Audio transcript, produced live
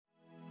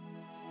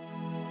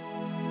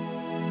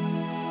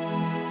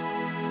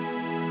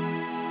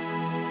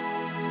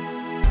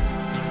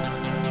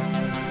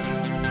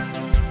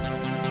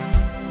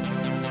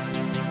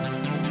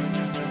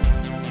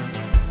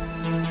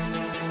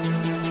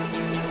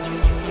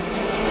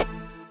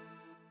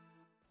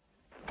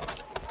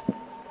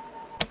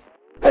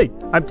Hey,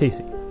 I'm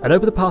Tsea, and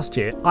over the past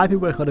year I've been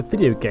working on a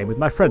video game with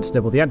my friend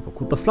Snowball the Anvil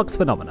called the Flux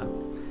phenomena.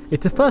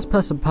 It's a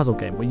first-person puzzle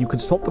game where you can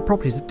swap the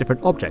properties of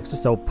different objects to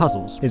solve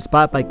puzzles,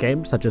 inspired by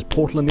games such as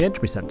Portal and the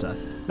Entropy Center.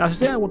 Now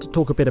today I want to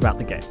talk a bit about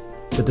the game,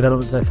 the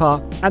development so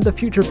far, and the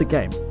future of the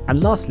game,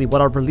 and lastly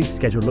what our release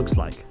schedule looks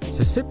like.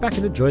 So sit back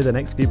and enjoy the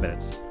next few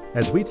minutes,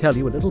 as we tell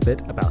you a little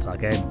bit about our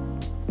game.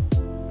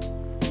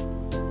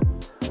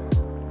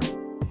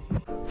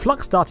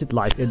 Flux started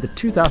life in the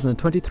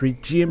 2023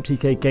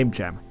 GMTK Game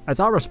Jam as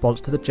our response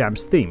to the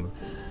jam's theme,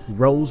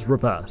 Roles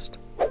Reversed.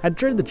 And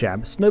during the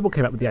jam, Snowball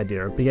came up with the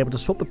idea of being able to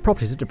swap the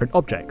properties of different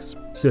objects.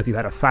 So if you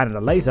had a fan and a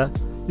laser,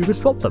 you could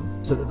swap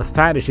them so that the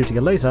fan is shooting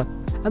a laser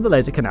and the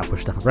laser can now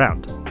push stuff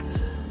around.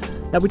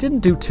 Now we didn't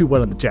do too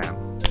well in the jam.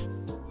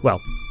 Well,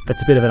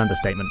 that's a bit of an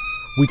understatement.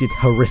 We did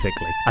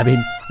horrifically. I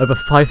mean, over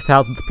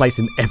 5,000th place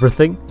in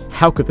everything?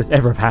 How could this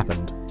ever have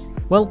happened?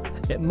 Well,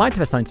 it might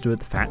have something to do with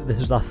the fact that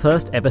this was our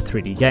first ever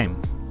 3D game.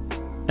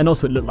 And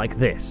also it looked like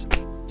this.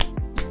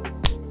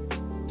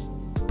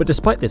 But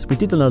despite this, we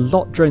did learn a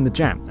lot during the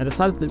jam and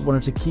decided that we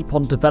wanted to keep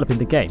on developing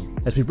the game,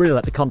 as we really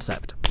liked the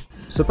concept.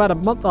 So about a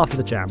month after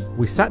the jam,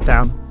 we sat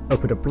down,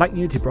 opened a blank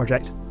Unity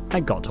project,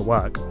 and got to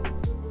work.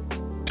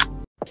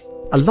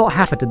 A lot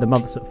happened in the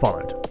months that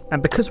followed,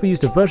 and because we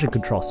used a version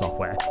control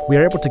software, we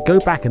are able to go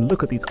back and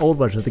look at these old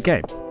versions of the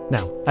game.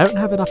 Now, I don't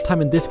have enough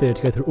time in this video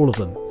to go through all of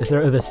them, as there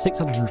are over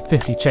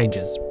 650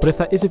 changes, but if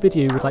that is a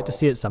video you would like to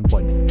see at some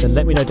point, then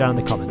let me know down in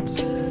the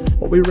comments.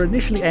 What we were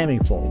initially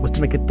aiming for was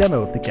to make a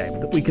demo of the game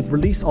that we could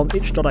release on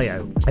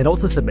itch.io and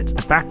also submit to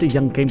the BAFTA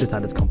Young Game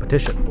Designers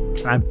competition.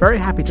 And I'm very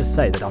happy to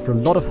say that after a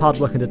lot of hard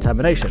work and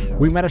determination,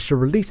 we managed to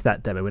release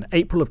that demo in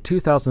April of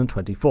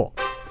 2024.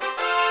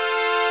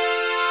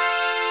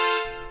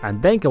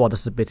 And then go on to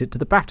submit it to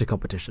the BAFTA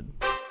competition.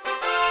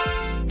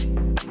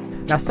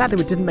 Now sadly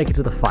we didn't make it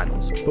to the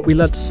finals, but we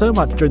learned so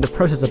much during the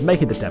process of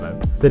making the demo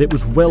that it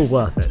was well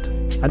worth it.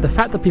 And the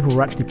fact that people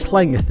were actually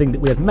playing a thing that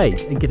we had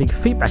made and giving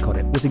feedback on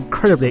it was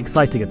incredibly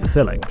exciting and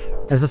fulfilling.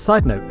 As a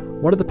side note,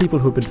 one of the people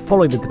who had been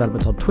following the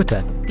development on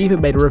Twitter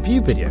even made a review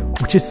video,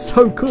 which is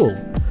so cool!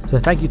 So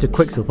thank you to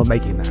Quicksil for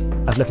making that.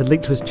 I've left a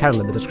link to his channel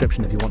in the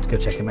description if you want to go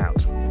check him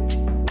out.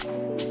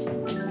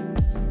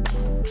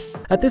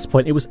 At this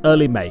point it was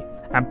early May,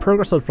 and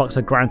progress on Flux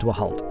had ground to a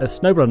halt as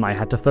Snowball and I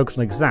had to focus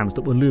on exams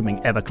that were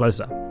looming ever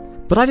closer.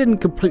 But I didn't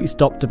completely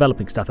stop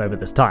developing stuff over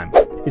this time.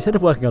 Instead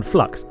of working on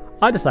Flux,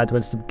 I decided to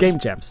enter some game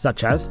jams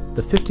such as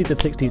the 15th and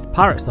 16th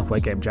Pirate Software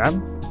Game Jam,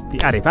 the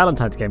Addy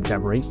Valentines Game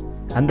Jamboree,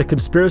 and the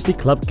Conspiracy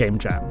Club Game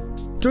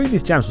Jam. Doing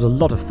these jams was a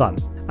lot of fun,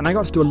 and I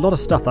got to do a lot of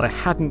stuff that I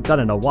hadn't done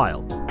in a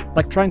while,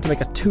 like trying to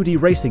make a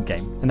 2D racing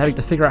game and having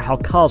to figure out how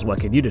cars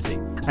work in Unity,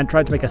 and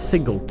trying to make a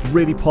single,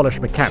 really polished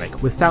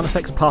mechanic with sound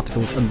effects,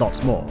 particles, and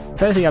lots more.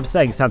 If anything I'm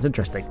saying sounds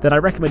interesting, then I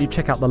recommend you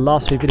check out the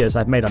last few videos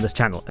I've made on this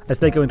channel, as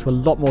they go into a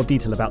lot more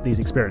detail about these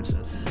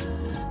experiences.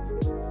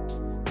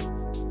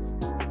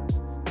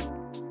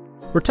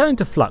 Returning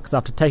to Flux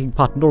after taking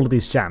part in all of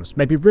these jams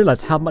made me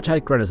realise how much I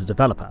had grown as a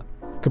developer.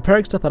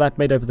 Comparing stuff that I'd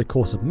made over the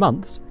course of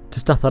months to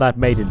stuff that I'd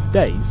made in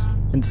days,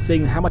 and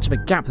seeing how much of a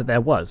gap that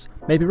there was,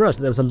 made me realise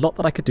that there was a lot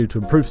that I could do to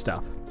improve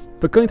stuff.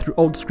 But going through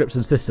old scripts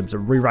and systems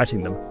and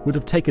rewriting them would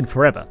have taken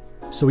forever,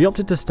 so we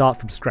opted to start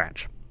from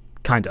scratch.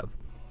 Kind of.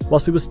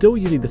 Whilst we were still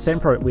using the same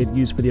product we had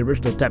used for the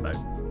original demo,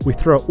 we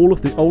threw out all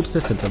of the old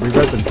systems and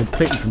rewrote them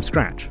completely from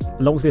scratch.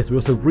 Along with this, we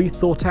also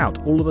rethought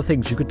out all of the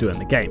things you could do in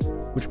the game,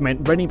 which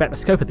meant reining back the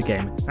scope of the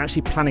game and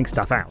actually planning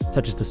stuff out,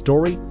 such as the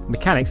story,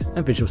 mechanics,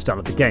 and visual style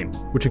of the game,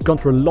 which had gone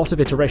through a lot of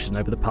iteration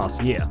over the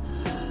past year.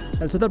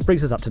 And so that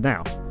brings us up to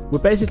now. We're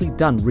basically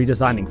done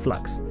redesigning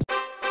Flux.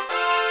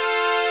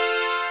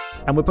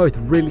 And we're both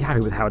really happy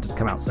with how it has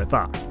come out so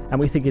far, and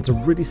we think it's a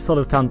really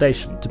solid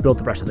foundation to build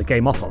the rest of the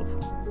game off of.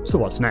 So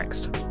what's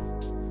next?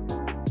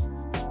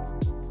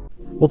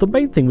 Well, the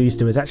main thing we need to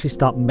do is actually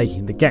start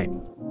making the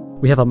game.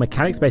 We have our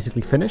mechanics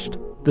basically finished,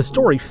 the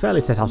story fairly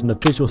set out and a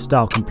visual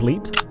style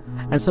complete,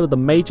 and some of the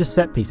major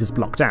set pieces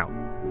blocked out.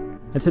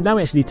 And so now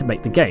we actually need to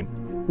make the game,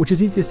 which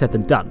is easier said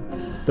than done.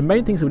 The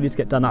main things that we need to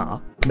get done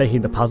are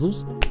making the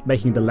puzzles,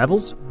 making the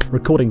levels,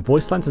 recording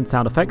voice lines and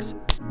sound effects,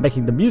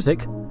 making the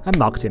music, and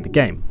marketing the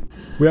game.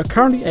 We are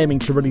currently aiming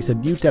to release a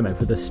new demo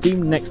for the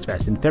Steam Next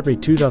Fest in February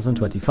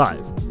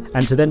 2025,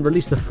 and to then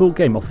release the full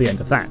game off the end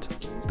of that.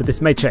 But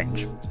this may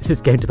change. This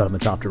is game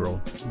development after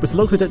all. But so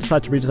long as we don't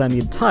decide to redesign the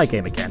entire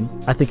game again,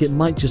 I think it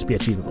might just be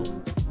achievable.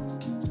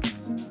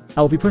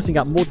 I will be putting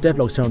out more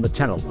devlogs here on the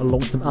channel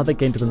along with some other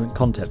game development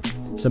content,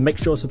 so make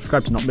sure to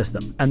subscribe to not miss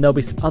them, and there'll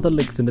be some other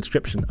links in the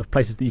description of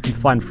places that you can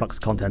find Flux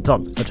content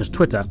on, such as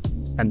Twitter,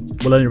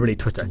 and well only really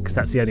Twitter, because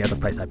that's the only other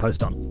place I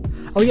post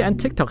on. Oh yeah, and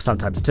TikTok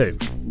sometimes too.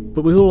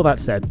 But with all that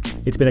said,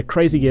 it's been a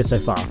crazy year so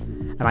far,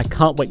 and I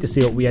can't wait to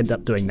see what we end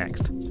up doing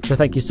next. So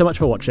thank you so much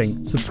for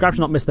watching, subscribe to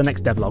not miss the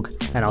next devlog,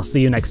 and I'll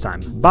see you next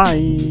time.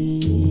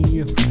 Bye!